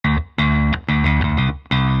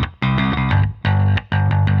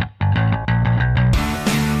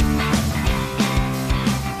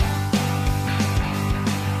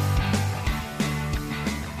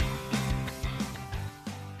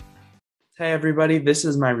Hey everybody, this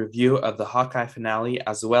is my review of the Hawkeye finale,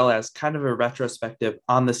 as well as kind of a retrospective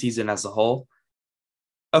on the season as a whole.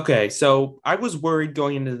 Okay, so I was worried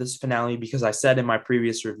going into this finale because I said in my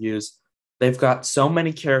previous reviews, they've got so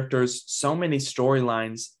many characters, so many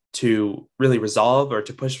storylines to really resolve or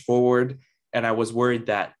to push forward. And I was worried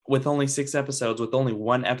that with only 6 episodes, with only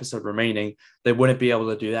one episode remaining, they wouldn't be able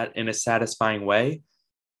to do that in a satisfying way.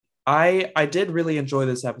 I did really enjoy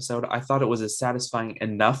this episode. I thought it was a satisfying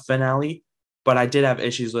enough finale, but I did have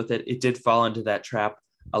issues with it. It did fall into that trap.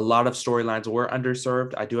 A lot of storylines were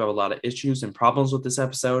underserved. I do have a lot of issues and problems with this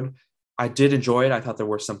episode. I did enjoy it. I thought there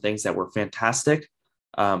were some things that were fantastic,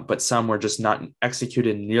 but some were just not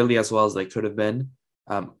executed nearly as well as they could have been.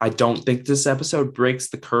 I don't think this episode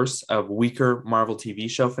breaks the curse of weaker Marvel TV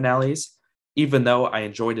show finales, even though I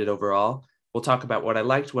enjoyed it overall. We'll talk about what I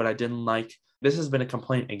liked, what I didn't like. This has been a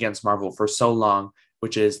complaint against Marvel for so long,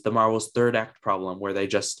 which is the Marvel's third act problem, where they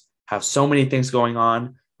just have so many things going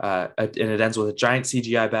on, and it ends with a giant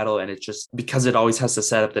CGI battle, and it's just because it always has to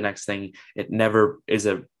set up the next thing, it never is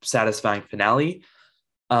a satisfying finale.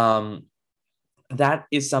 Um, that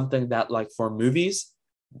is something that, like for movies,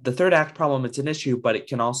 the third act problem, it's an issue, but it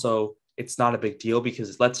can also it's not a big deal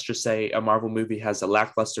because let's just say a Marvel movie has a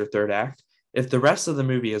lackluster third act. If the rest of the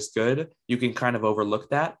movie is good, you can kind of overlook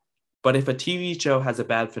that. But if a TV show has a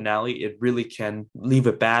bad finale, it really can leave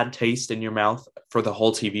a bad taste in your mouth for the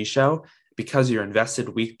whole TV show because you're invested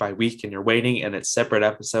week by week and you're waiting and it's separate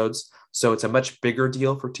episodes. So it's a much bigger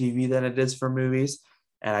deal for TV than it is for movies.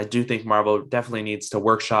 And I do think Marvel definitely needs to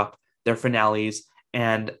workshop their finales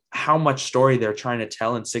and how much story they're trying to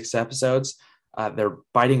tell in 6 episodes. They're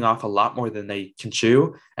biting off a lot more than they can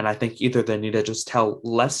chew. And I think either they need to just tell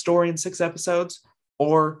less story in 6 episodes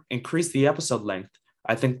or increase the episode length.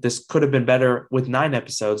 I think this could have been better with 9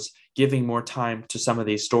 episodes, giving more time to some of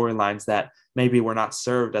these storylines that maybe were not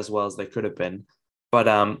served as well as they could have been. But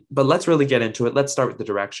let's really get into it. Let's start with the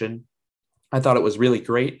direction. I thought it was really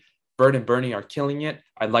great. Bird and Bernie are killing it.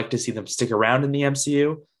 I'd like to see them stick around in the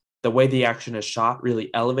MCU. The way the action is shot really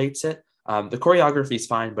elevates it. The choreography is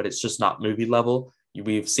fine, but it's just not movie level.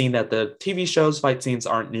 We've seen that the TV shows fight scenes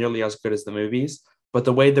aren't nearly as good as the movies, but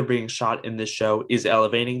the way they're being shot in this show is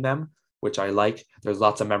elevating them, which I like. There's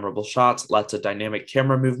lots of memorable shots, lots of dynamic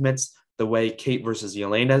camera movements. The way Kate versus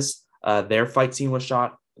Yelena's their fight scene was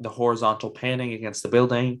shot, the horizontal panning against the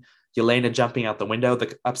building, Yelena jumping out the window,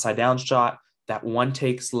 the upside down shot, that one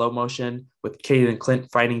take slow motion with Kate and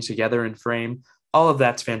Clint fighting together in frame. All of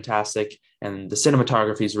that's fantastic. And the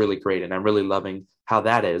cinematography is really great. And I'm really loving how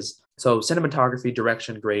that is. So, cinematography,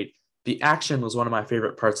 direction, great. The action was one of my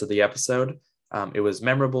favorite parts of the episode. It was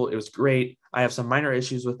memorable. It was great. I have some minor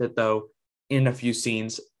issues with it, though, in a few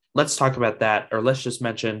scenes. Let's talk about that, or let's just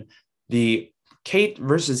mention the Kate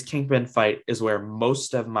versus Kingpin fight is where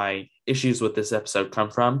most of my issues with this episode come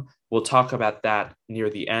from. We'll talk about that near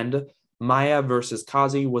the end. Maya versus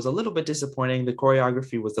Kazi was a little bit disappointing. The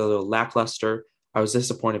choreography was a little lackluster. I was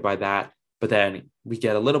disappointed by that. But then we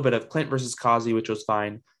get a little bit of Clint versus Kazi, which was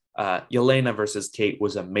fine. Yelena versus Kate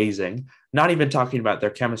was amazing. Not even talking about their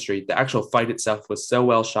chemistry. The actual fight itself was so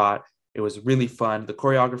well shot. It was really fun. The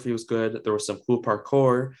choreography was good. There was some cool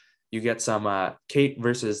parkour. You get some Kate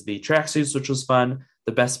versus the tracksuits, which was fun.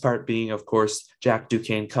 The best part being, of course, Jack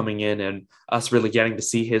Duquesne coming in and us really getting to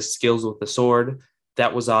see his skills with the sword.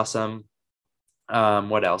 That was awesome.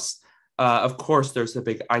 What else? Of course, there's the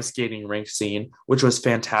big ice skating rink scene, which was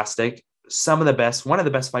fantastic. One of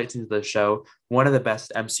the best fight scenes of the show, one of the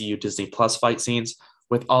best MCU Disney Plus fight scenes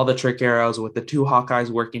with all the trick arrows, with the two Hawkeyes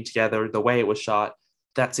working together, the way it was shot.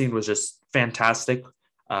 That scene was just fantastic.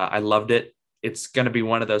 I loved it. It's going to be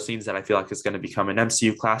one of those scenes that I feel like is going to become an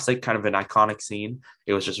MCU classic, kind of an iconic scene.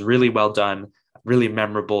 It was just really well done, really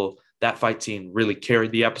memorable. That fight scene really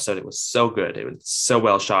carried the episode. It was so good. It was so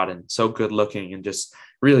well shot and so good looking and just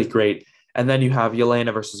really great. And then you have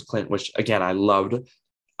Yelena versus Clint, which again, I loved.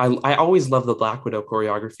 I always love the Black Widow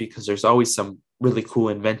choreography because there's always some really cool,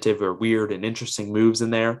 inventive, or weird and interesting moves in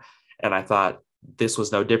there. And I thought this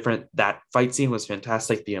was no different. That fight scene was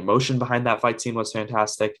fantastic. The emotion behind that fight scene was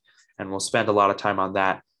fantastic. And we'll spend a lot of time on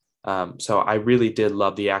that. So I really did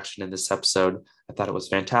love the action in this episode. I thought it was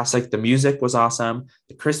fantastic. The music was awesome.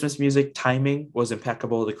 The Christmas music timing was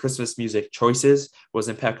impeccable. The Christmas music choices was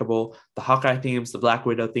impeccable. The Hawkeye themes, the Black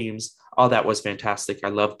Widow themes, all that was fantastic. I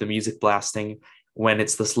loved the music blasting when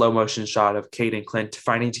it's the slow motion shot of Kate and Clint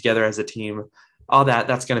fighting together as a team. All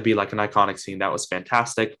that's going to be like an iconic scene. That was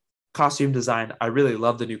fantastic. Costume design, I really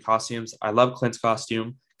love the new costumes. I love Clint's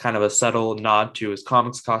costume, kind of a subtle nod to his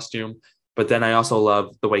comics costume. But then I also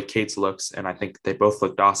love the way Kate's looks, and I think they both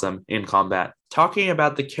looked awesome in combat. Talking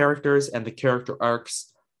about the characters and the character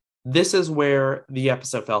arcs, This is where the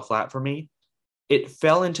episode fell flat for me. It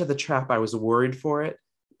fell into the trap. I was worried for it,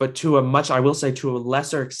 but I will say, to a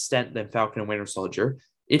lesser extent than Falcon and Winter Soldier.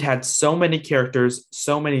 It had so many characters,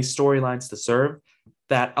 so many storylines to serve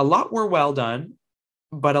that a lot were well done,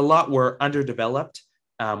 but a lot were underdeveloped,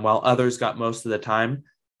 while others got most of the time.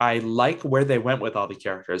 I like where they went with all the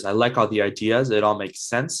characters. I like all the ideas. It all makes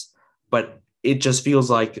sense, but it just feels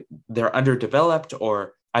like they're underdeveloped,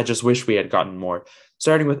 or I just wish we had gotten more.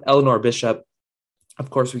 Starting with Eleanor Bishop, of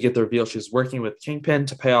course, we get the reveal she's working with Kingpin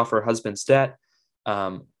to pay off her husband's debt.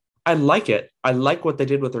 Um, I like it. I like what they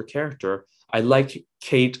did with her character. I like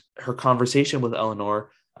Kate, her conversation with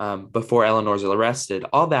Eleanor before Eleanor's arrested.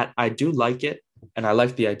 All that, I do like it, and I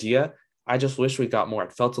like the idea. I just wish we got more.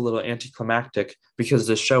 It felt a little anticlimactic because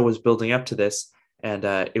the show was building up to this, and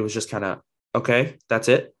it was just kind of, okay, that's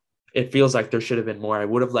it. It feels like there should have been more. I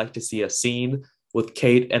would have liked to see a scene with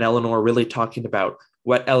Kate and Eleanor really talking about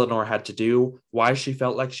what Eleanor had to do, why she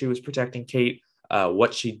felt like she was protecting Kate,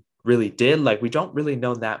 what she really did. Like, we don't really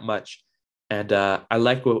know that much. And I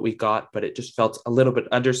like what we got, but it just felt a little bit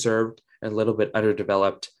underserved and a little bit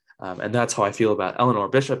underdeveloped. And that's how I feel about Eleanor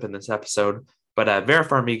Bishop in this episode. But Vera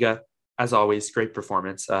Farmiga, as always, great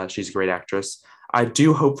performance. She's a great actress. I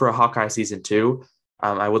do hope for a Hawkeye season 2.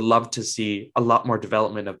 I would love to see a lot more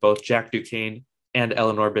development of both Jack Duquesne and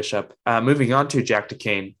Eleanor Bishop. Moving on to Jack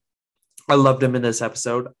Duquesne, I loved him in this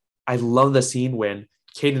episode. I love the scene when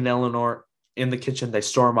Kate and Eleanor in the kitchen, they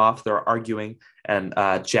storm off, they're arguing, and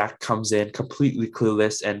Jack comes in completely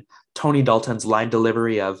clueless. And Tony Dalton's line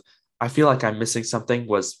delivery of, I feel like I'm missing something,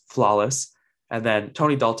 was flawless. And then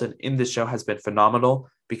Tony Dalton in this show has been phenomenal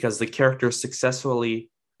because the character successfully,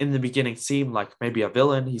 in the beginning, seemed like maybe a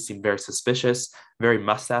villain. He seemed very suspicious, very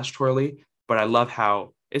mustache twirly. But I love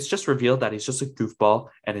how it's just revealed that he's just a goofball,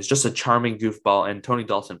 and he's just a charming goofball. And Tony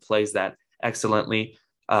Dalton plays that excellently.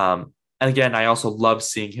 And again, I also love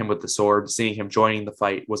seeing him with the sword. Seeing him joining the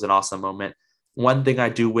fight was an awesome moment. One thing I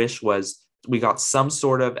do wish was we got some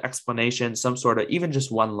sort of explanation, some sort of, even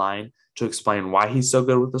just one line to explain why he's so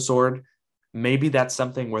good with the sword. Maybe that's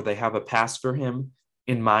something where they have a past for him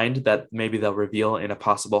in mind that maybe they'll reveal in a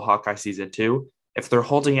possible Hawkeye season 2. If they're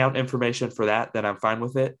holding out information for that, then I'm fine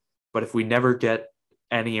with it. But if we never get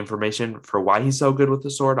any information for why he's so good with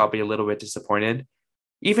the sword, I'll be a little bit disappointed.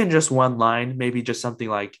 Even just one line, maybe just something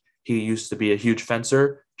like, he used to be a huge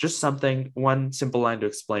fencer, just something, one simple line to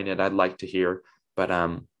explain it, I'd like to hear. But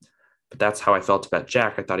that's how I felt about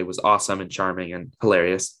Jack. I thought he was awesome and charming and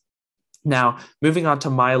hilarious. Now, moving on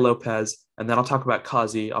to Maya Lopez, and then I'll talk about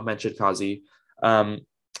Kazi. I'll mention Kazi.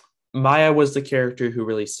 Maya was the character who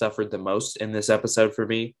really suffered the most in this episode for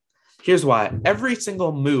me. Here's why. Every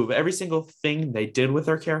single move, every single thing they did with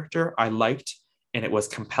her character, I liked, and it was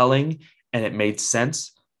compelling, and it made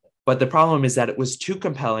sense. But the problem is that it was too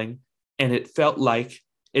compelling, and it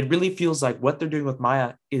really feels like what they're doing with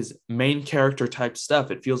Maya is main character type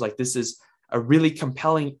stuff. It feels like this is a really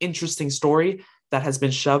compelling, interesting story that has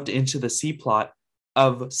been shoved into the C plot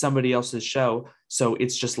of somebody else's show. So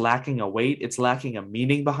it's just lacking a weight. It's lacking a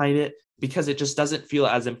meaning behind it because it just doesn't feel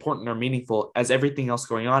as important or meaningful as everything else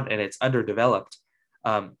going on, and it's underdeveloped.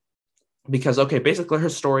 Because, okay, basically her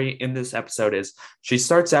story in this episode is she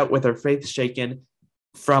starts out with her faith shaken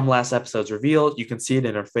from last episode's reveal. You can see it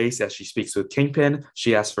in her face as she speaks with Kingpin.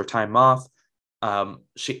 She asks for time off.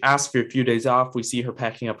 She asks for a few days off. We see her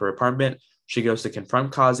packing up her apartment. She goes to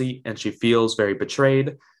confront Kazi, and she feels very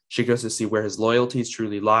betrayed. She goes to see where his loyalties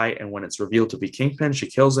truly lie, and when it's revealed to be Kingpin, she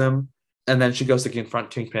kills him. And then she goes to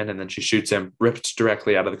confront Kingpin, and then she shoots him, ripped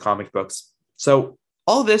directly out of the comic books. So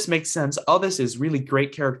all this makes sense. All this is really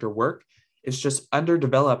great character work. It's just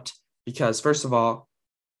underdeveloped because, first of all,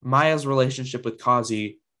 Maya's relationship with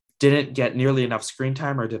Kazi didn't get nearly enough screen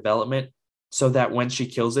time or development so that when she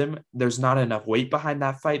kills him, there's not enough weight behind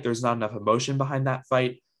that fight. There's not enough emotion behind that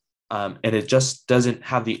fight. And it just doesn't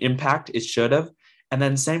have the impact it should have. And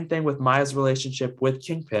then same thing with Maya's relationship with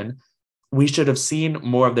Kingpin. We should have seen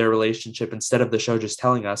more of their relationship instead of the show just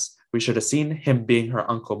telling us. We should have seen him being her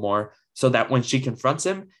uncle more so that when she confronts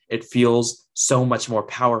him, it feels so much more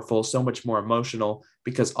powerful, so much more emotional,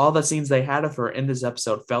 because all the scenes they had of her in this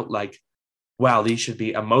episode felt like, wow, these should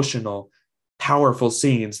be emotional, powerful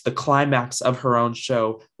scenes, the climax of her own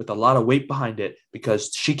show with a lot of weight behind it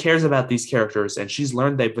because she cares about these characters and she's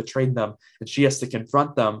learned they've betrayed them and she has to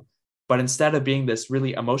confront them. But instead of being this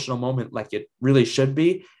really emotional moment like it really should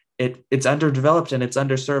be, it's underdeveloped and it's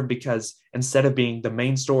underserved because instead of being the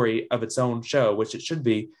main story of its own show, which it should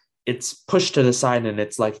be, it's pushed to the side and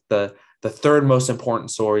it's like the third most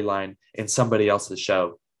important storyline in somebody else's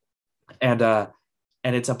show. And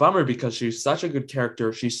And it's a bummer because she's such a good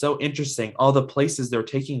character. She's so interesting. All the places they're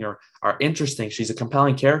taking her are interesting. She's a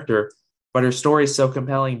compelling character, but her story is so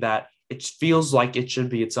compelling that it feels like it should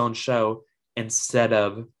be its own show instead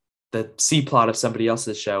of the C plot of somebody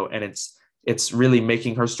else's show. And it's really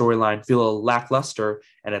making her storyline feel lackluster,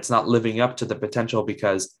 and it's not living up to the potential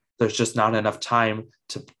because there's just not enough time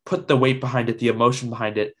to put the weight behind it, the emotion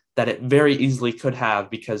behind it that it very easily could have,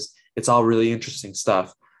 because it's all really interesting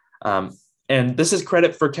stuff. Um, and this is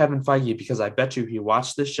credit for Kevin Feige, because I bet you he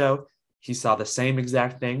watched this show, he saw the same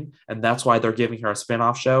exact thing, and that's why they're giving her a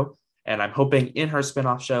spinoff show. And I'm hoping in her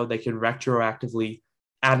spinoff show they can retroactively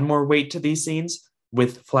add more weight to these scenes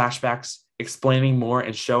with flashbacks explaining more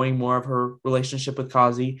and showing more of her relationship with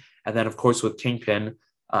Kazi, and then of course with Kingpin.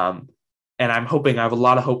 And I'm hoping, I have a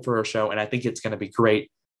lot of hope for her show, and I think it's going to be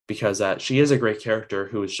great because she is a great character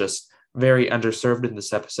who is just very underserved in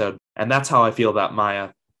this episode. And that's how I feel about Maya.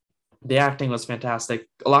 The acting was fantastic.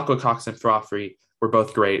 Alaqua Cox and Joffrey were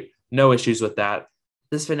both great. No issues with that.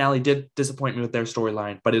 This finale did disappoint me with their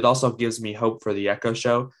storyline, but it also gives me hope for the Echo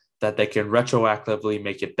show, that they can retroactively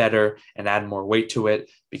make it better and add more weight to it,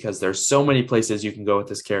 because there's so many places you can go with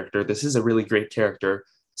this character. This is a really great character.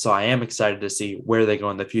 So I am excited to see where they go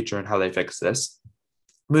in the future and how they fix this.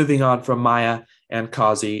 Moving on from Maya and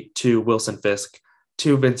Kazi to Wilson Fisk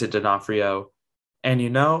to Vincent D'Onofrio.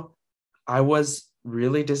 And I was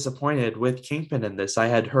really disappointed with Kingpin in this. I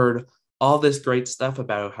had heard all this great stuff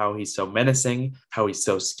about how he's so menacing, how he's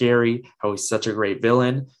so scary, how he's such a great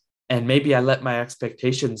villain. And maybe I let my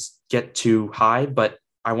expectations get too high, but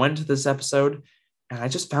I went to this episode and I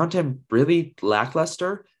just found him really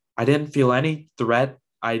lackluster. I didn't feel any threat.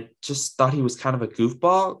 I just thought he was kind of a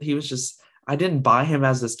goofball. I didn't buy him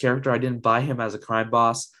as this character. I didn't buy him as a crime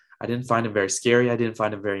boss. I didn't find him very scary. I didn't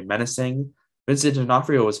find him very menacing. Vincent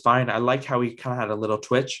D'Onofrio was fine. I like how he kind of had a little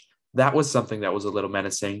twitch. That was something that was a little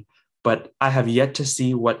menacing. But I have yet to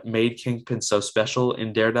see what made Kingpin so special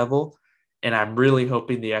in Daredevil. And I'm really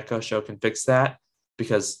hoping the Echo show can fix that,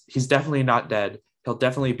 because he's definitely not dead. He'll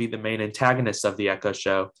definitely be the main antagonist of the Echo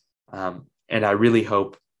show. And I really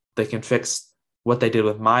hope they can fix what they did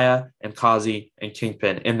with Maya and Kazi and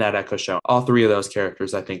Kingpin in that Echo show. All three of those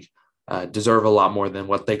characters, I think, deserve a lot more than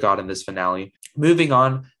what they got in this finale. Moving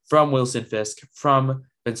on from Wilson Fisk, from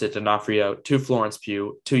Vincent D'Onofrio to Florence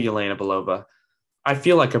Pugh to Yelena Belova. I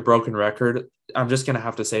feel like a broken record. I'm just going to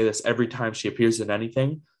have to say this every time she appears in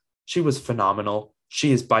anything. She was phenomenal.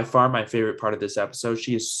 She is by far my favorite part of this episode.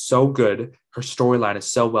 She is so good. Her storyline is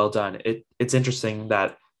so well done. It's interesting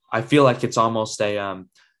that I feel like it's almost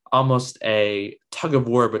a tug of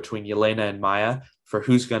war between Yelena and Maya for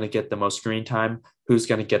who's going to get the most screen time, who's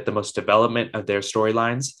going to get the most development of their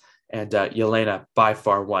storylines. And Yelena by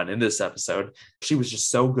far won in this episode. She was just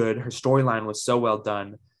so good. Her storyline was so well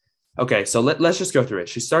done. Okay, so let's just go through it.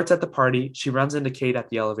 She starts at the party. She runs into Kate at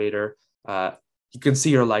the elevator. You can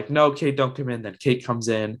see her like, no, Kate, don't come in. Then Kate comes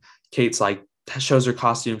in. Kate's like, shows her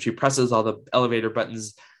costume. She presses all the elevator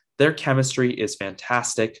buttons. Their chemistry is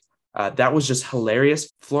fantastic. That was just hilarious.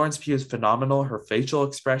 Florence Pugh is phenomenal. Her facial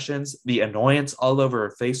expressions, the annoyance all over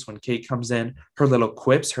her face when Kate comes in, her little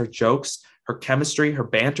quips, her jokes, her chemistry, her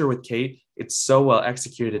banter with Kate, it's so well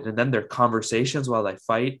executed. And then their conversations while they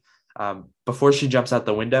fight. Before she jumps out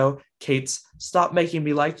the window, Kate's "stop making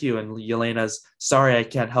me like you," and Yelena's "sorry, I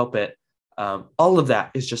can't help it." All of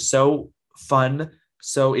that is just so fun.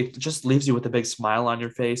 So it just leaves you with a big smile on your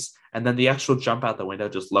face. And then the actual jump out the window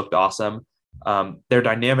just looked awesome. Their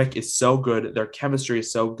dynamic is so good. Their chemistry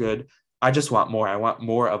is so good. I just want more. I want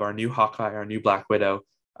more of our new Hawkeye, our new Black Widow.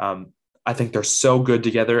 I think they're so good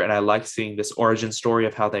together, and I like seeing this origin story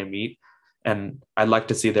of how they meet. And I'd like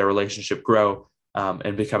to see their relationship grow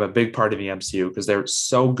and become a big part of the MCU, because they're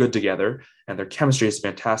so good together and their chemistry is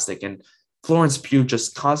fantastic. And Florence Pugh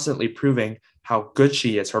just constantly proving how good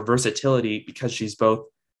she is, her versatility, because she's both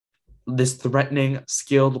this threatening,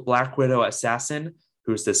 skilled Black Widow assassin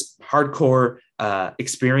who's this hardcore,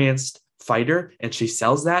 experienced fighter, and she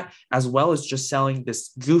sells that, as well as just selling this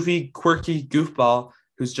goofy, quirky goofball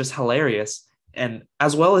who's just hilarious, and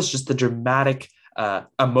as well as just the dramatic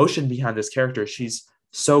emotion behind this character. She's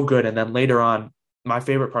so good. And then later on, my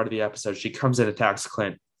favorite part of the episode, she comes and attacks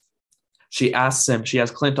Clint. She asks him, she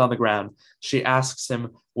has Clint on the ground. She asks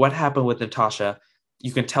him what happened with Natasha.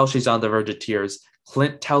 You can tell she's on the verge of tears.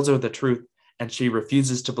 Clint tells her the truth, and she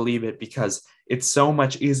refuses to believe it, because it's so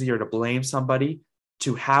much easier to blame somebody,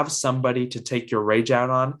 to have somebody to take your rage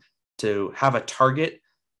out on, to have a target,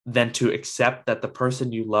 than to accept that the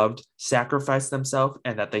person you loved sacrificed themselves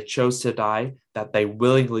and that they chose to die, that they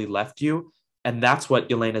willingly left you. And that's what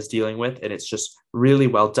Yelena's dealing with. And it's just really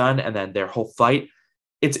well done. And then their whole fight,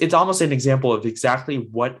 it's almost an example of exactly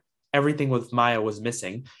what everything with Maya was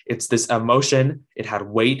missing. It's this emotion, it had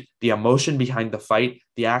weight, the emotion behind the fight,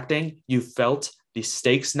 the acting, you felt the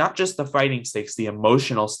stakes, not just the fighting stakes, the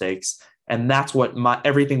emotional stakes. And that's what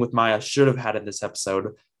everything with Maya should have had in this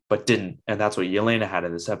episode, but didn't. And that's what Yelena had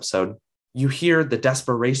in this episode. You hear the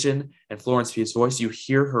desperation in Florence Pugh's voice. You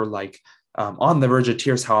hear her like on the verge of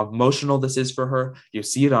tears, how emotional this is for her. You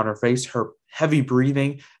see it on her face, her heavy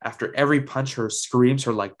breathing after every punch, her screams,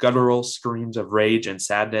 her like guttural screams of rage and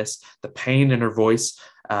sadness, the pain in her voice,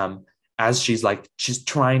 as she's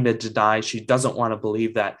trying to deny. She doesn't want to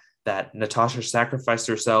believe that Natasha sacrificed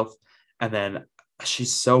herself. And then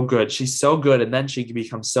she's so good. She's so good. And then she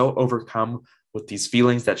becomes so overcome with these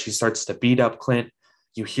feelings that she starts to beat up Clint.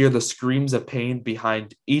 You hear the screams of pain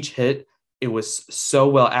behind each hit. It was so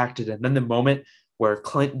well acted. And then the moment where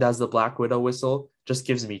Clint does the Black Widow whistle just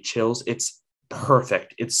gives me chills. It's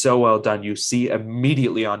perfect. It's so well done. You see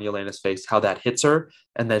immediately on Yelena's face how that hits her.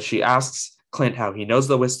 And then she asks Clint how he knows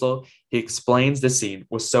the whistle. He explains the scene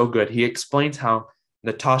was so good. He explains how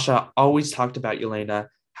Natasha always talked about Yelena,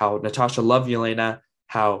 how Natasha loved Yelena,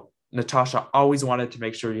 how Natasha always wanted to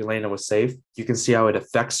make sure Yelena was safe. You can see how it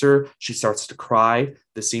affects her. She starts to cry.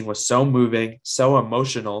 The scene was so moving, so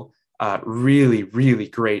emotional. Really, really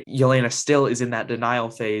great. Yelena still is in that denial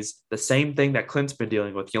phase. The same thing that Clint's been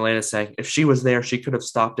dealing with. Yelena saying if she was there, she could have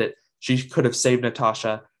stopped it. She could have saved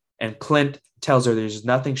Natasha. And Clint tells her there's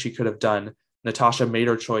nothing she could have done. Natasha made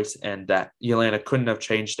her choice and that Yelena couldn't have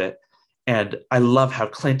changed it. And I love how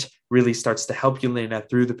Clint really starts to help Yelena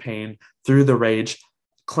through the pain, through the rage.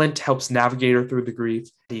 Clint helps navigate her through the grief.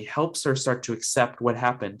 He helps her start to accept what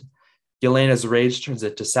happened. Yelena's rage turns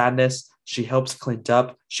into sadness. She helps Clint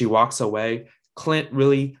up. She walks away. Clint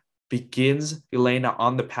really begins Yelena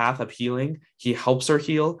on the path of healing. He helps her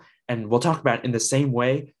heal. And we'll talk about it in the same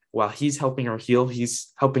way. While he's helping her heal,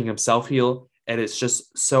 he's helping himself heal. And it's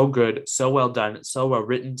just so good, so well done, so well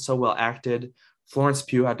written, so well acted. Florence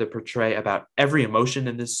Pugh had to portray about every emotion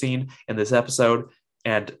in this scene, in this episode.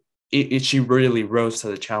 And she really rose to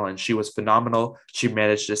the challenge. She was phenomenal. She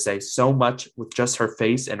managed to say so much with just her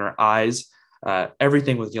face and her eyes.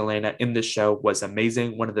 Everything with Yelena in this show was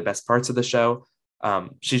amazing. One of the best parts of the show.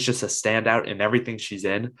 She's just a standout in everything she's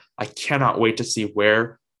in. I cannot wait to see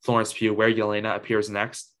where Florence Pugh, where Yelena appears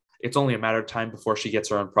next. It's only a matter of time before she gets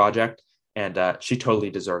her own project, and she totally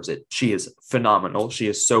deserves it. She is phenomenal. She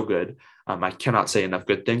is so good. I cannot say enough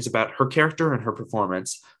good things about her character and her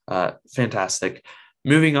performance. Fantastic.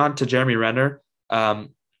 Moving on to Jeremy Renner.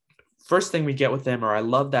 First thing we get with him, or I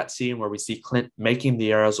love that scene where we see Clint making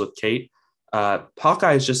the arrows with Kate.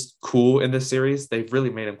 Hawkeye is just cool in this series. They've really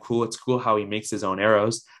made him cool. It's cool how he makes his own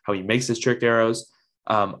arrows, how he makes his trick arrows.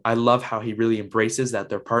 I love how he really embraces that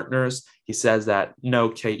they're partners. He says that, no,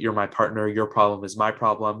 Kate, you're my partner. Your problem is my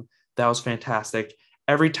problem. That was fantastic.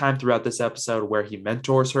 Every time throughout this episode where he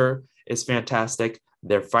mentors her is fantastic.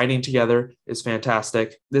 They're fighting together is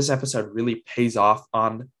fantastic. This episode really pays off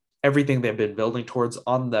on everything they've been building towards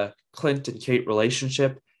on the Clint and Kate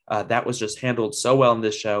relationship. That was just handled so well in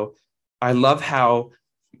this show. I love how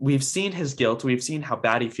we've seen his guilt. We've seen how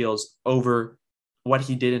bad he feels over what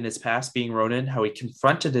he did in his past, being Ronin, how he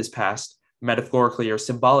confronted his past metaphorically or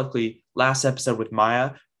symbolically last episode with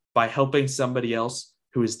Maya by helping somebody else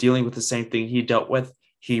who is dealing with the same thing he dealt with.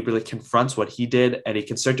 He really confronts what he did and he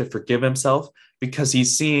can start to forgive himself because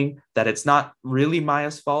he's seeing that it's not really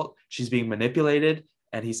Maya's fault. She's being manipulated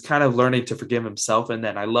and he's kind of learning to forgive himself. And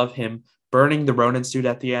then I love him burning the Ronin suit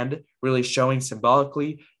at the end, really showing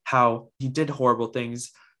symbolically how he did horrible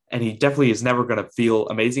things. And he definitely is never going to feel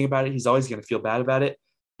amazing about it. He's always going to feel bad about it,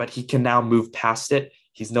 but he can now move past it.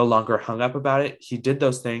 He's no longer hung up about it. He did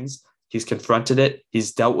those things. He's confronted it.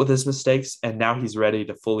 He's dealt with his mistakes. And now he's ready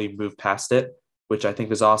to fully move past it, which I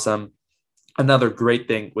think is awesome. Another great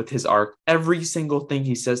thing with his arc, every single thing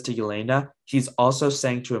he says to Yelena, he's also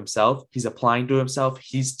saying to himself. He's applying to himself.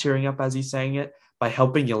 He's tearing up as he's saying it. By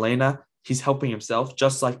helping Yelena, he's helping himself,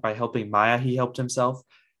 just like by helping Maya, he helped himself.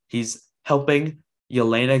 He's helping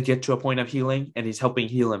Yelena get to a point of healing, and he's helping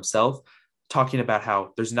heal himself, talking about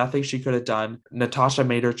how there's nothing she could have done. Natasha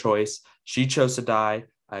made her choice. She chose to die.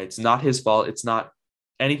 It's not his fault. It's not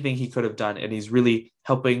anything he could have done. And he's really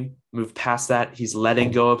helping move past that. He's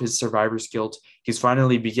letting go of his survivor's guilt. He's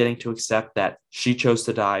finally beginning to accept that she chose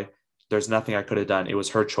to die. There's nothing I could have done. It was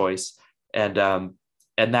her choice. And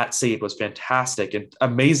that scene was fantastic and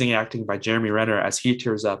amazing acting by Jeremy Renner as he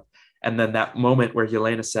tears up. And then that moment where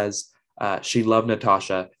Yelena says she loved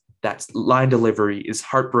Natasha, that line delivery is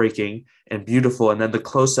heartbreaking and beautiful. And then the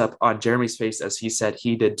close up on Jeremy's face as he said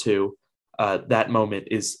he did too. That moment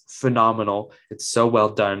is phenomenal. It's so well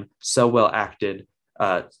done, so well acted.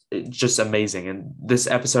 just amazing. And this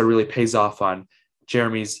episode really pays off on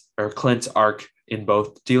Clint's arc in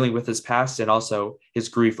both dealing with his past and also his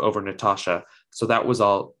grief over Natasha. So that was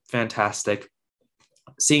all fantastic.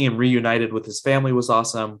 Seeing him reunited with his family was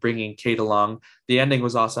awesome. Bringing Kate along, the ending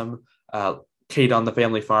was awesome. Kate on the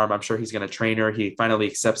family farm, I'm sure he's going to train her. He finally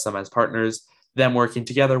accepts them as partners. Them working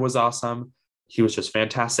together was awesome. He was just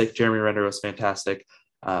fantastic. Jeremy Renner was fantastic.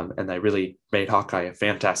 And they really made Hawkeye a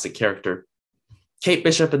fantastic character. Kate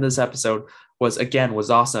Bishop in this episode was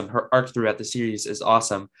awesome. Her arc throughout the series is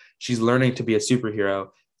awesome. She's learning to be a superhero.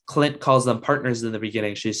 Clint calls them partners in the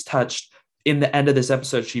beginning. She's touched. In the end of this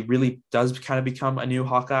episode, she really does kind of become a new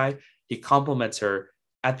Hawkeye. He compliments her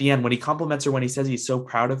at the end. When he compliments her, when he says he's so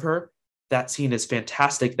proud of her, that scene is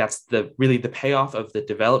fantastic. That's really the payoff of the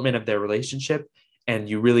development of their relationship. And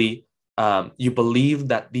you really, you believe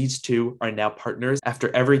that these two are now partners after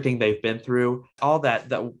everything they've been through. All that,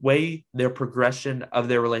 the way their progression of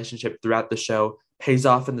their relationship throughout the show pays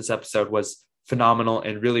off in this episode was phenomenal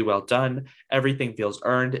and really well done. Everything feels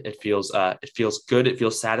earned. It feels good. It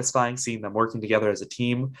feels satisfying seeing them working together as a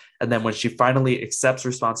team. And then when she finally accepts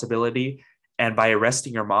responsibility, and by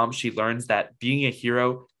arresting her mom, she learns that being a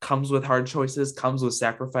hero comes with hard choices, comes with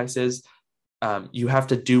sacrifices. You have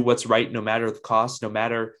to do what's right no matter the cost, no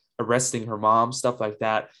matter arresting her mom, stuff like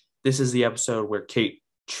that. This is the episode where Kate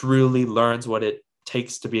truly learns what it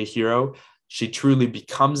takes to be a hero. She truly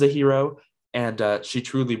becomes a hero, and she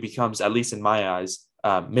truly becomes, at least in my eyes,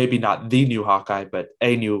 maybe not the new Hawkeye, but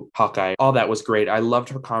a new Hawkeye. All that was great. I loved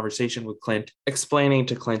her conversation with Clint, explaining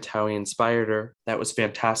to Clint how he inspired her. That was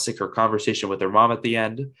fantastic. Her conversation with her mom at the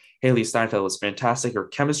end. Haley Steinfeld was fantastic. Her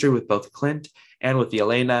chemistry with both Clint and with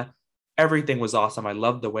Yelena, everything was awesome. I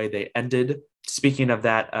loved the way they ended. Speaking of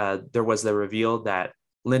that, there was the reveal that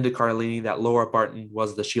Linda Cardellini, that Laura Barton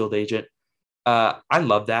was the S.H.I.E.L.D. agent. I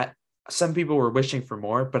love that. Some people were wishing for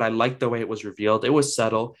more, but I liked the way it was revealed. It was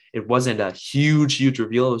subtle. It wasn't a huge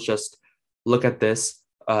reveal. It was just, look at this.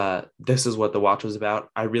 This is what the watch was about.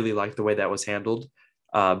 I really liked the way that was handled.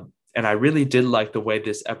 And I really did like the way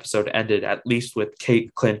this episode ended, at least with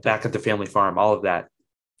Kate, Clint back at the family farm, all of that.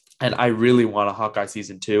 And I really want a Hawkeye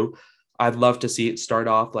season 2. I'd love to see it start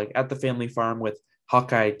off like at the family farm with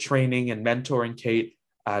Hawkeye training and mentoring Kate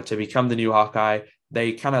to become the new Hawkeye.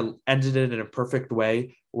 They kind of ended it in a perfect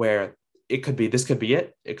way where this could be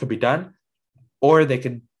it. It could be done. Or they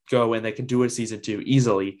could go and they could do a season 2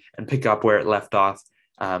 easily and pick up where it left off.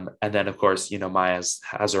 And then, of course, Maya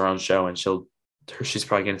has her own show, and she's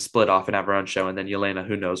probably going to split off and have her own show. And then Yelena,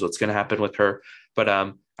 who knows what's going to happen with her. But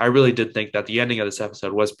I really did think that the ending of this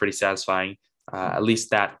episode was pretty satisfying, at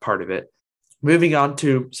least that part of it. Moving on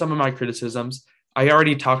to some of my criticisms. I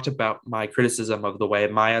already talked about my criticism of the way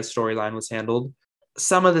Maya's storyline was handled.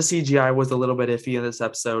 Some of the CGI was a little bit iffy in this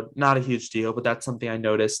episode. Not a huge deal, but that's something I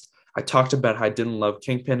noticed. I talked about how I didn't love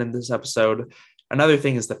Kingpin in this episode. Another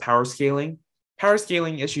thing is the power scaling. Power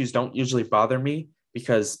scaling issues don't usually bother me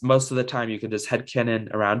because most of the time you can just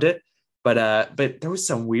headcanon around it. But there was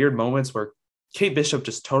some weird moments where Kate Bishop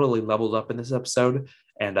just totally leveled up in this episode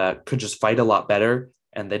and could just fight a lot better.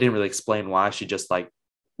 And they didn't really explain why. She just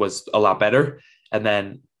was a lot better. And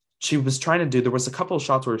then she was trying to do, there was a couple of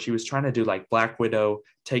shots where she was trying to do like Black Widow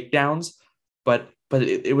takedowns, but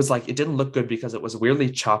it was like, it didn't look good because it was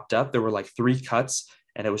weirdly chopped up. There were like 3 cuts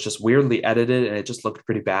and it was just weirdly edited and it just looked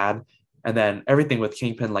pretty bad. And then everything with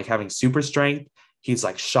Kingpin, like having super strength, he's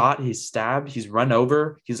like shot, he's stabbed, he's run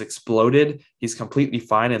over, he's exploded, he's completely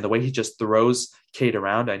fine. And the way he just throws Kate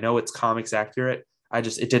around, I know it's comics accurate.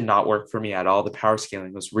 It did not work for me at all. The power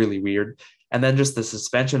scaling was really weird. And then just the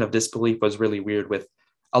suspension of disbelief was really weird with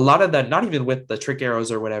a lot of that, not even with the trick arrows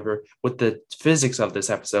or whatever, with the physics of this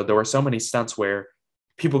episode. There were so many stunts where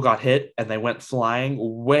people got hit and they went flying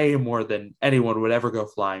way more than anyone would ever go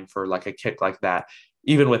flying for like a kick like that.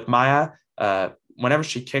 Even with Maya, whenever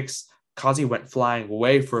she kicks, Kazi went flying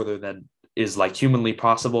way further than is like humanly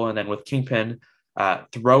possible. And then with Kingpin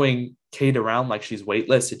throwing Kate around like she's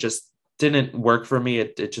weightless, it just didn't work for me.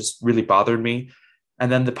 It just really bothered me.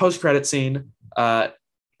 And then the post-credit scene, a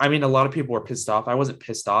lot of people were pissed off. I wasn't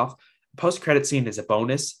pissed off. Post-credit scene is a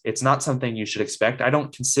bonus. It's not something you should expect. I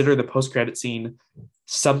don't consider the post-credit scene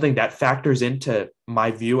something that factors into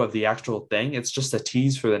my view of the actual thing. It's just a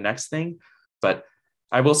tease for the next thing. But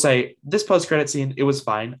I will say this post-credit scene, it was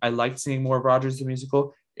fine. I liked seeing more of Rogers the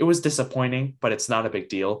Musical. It was disappointing, but it's not a big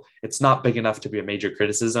deal. It's not big enough to be a major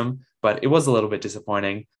criticism, but it was a little bit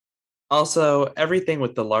disappointing. Also, everything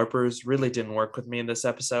with the LARPers really didn't work with me in this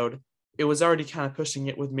episode. It was already kind of pushing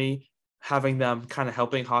it with me, having them kind of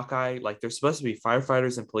helping Hawkeye. Like they're supposed to be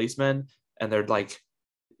firefighters and policemen, and they're like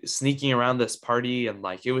sneaking around this party, and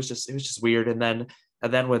like it was just weird. And then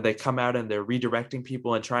And then when they come out and they're redirecting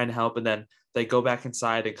people and trying to help, and then they go back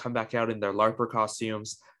inside and come back out in their LARPer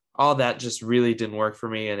costumes, all that just really didn't work for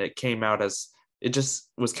me. And it came out as it just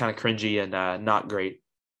was kind of cringy and not great.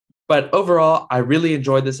 But overall, I really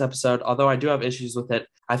enjoyed this episode. Although I do have issues with it,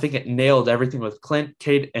 I think it nailed everything with Clint,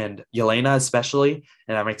 Kate, and Yelena especially,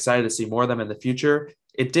 and I'm excited to see more of them in the future.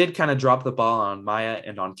 It did kind of drop the ball on Maya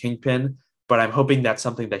and on Kingpin, but I'm hoping that's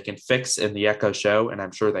something they can fix in the Echo show, and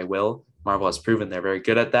I'm sure they will. Marvel has proven they're very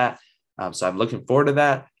good at that. So I'm looking forward to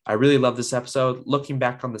that. I really love this episode. Looking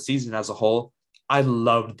back on the season as a whole, I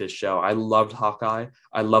loved this show. I loved Hawkeye.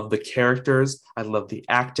 I loved the characters. I loved the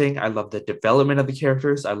acting. I loved the development of the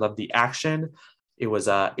characters. I loved the action. It was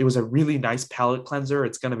a really nice palate cleanser.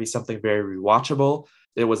 It's going to be something very rewatchable.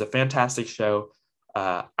 It was a fantastic show.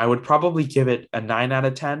 I would probably give it a 9 out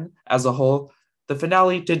of 10 as a whole. The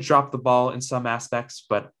finale did drop the ball in some aspects,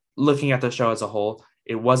 but looking at the show as a whole,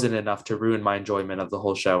 it wasn't enough to ruin my enjoyment of the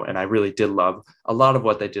whole show. And I really did love a lot of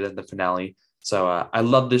what they did in the finale. So I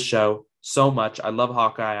love this show so much. I love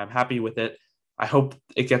Hawkeye. I'm happy with it. I hope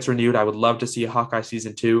it gets renewed. I would love to see Hawkeye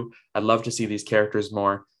season 2. I'd love to see these characters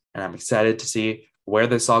more. And I'm excited to see where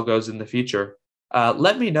this all goes in the future.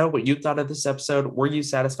 Let me know what you thought of this episode. Were you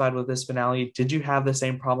satisfied with this finale? Did you have the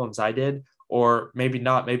same problems I did? Or maybe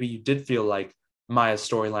not. Maybe you did feel like Maya's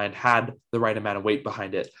storyline had the right amount of weight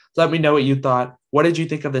behind it. Let me know what you thought. What did you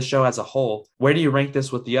think of the show as a whole? Where do you rank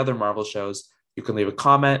this with the other Marvel shows? You can leave a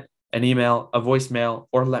comment, an email, a voicemail,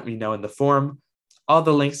 or let me know in the forum. All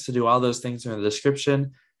the links to do all those things are in the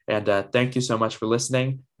description. And thank you so much for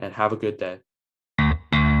listening, and have a good day.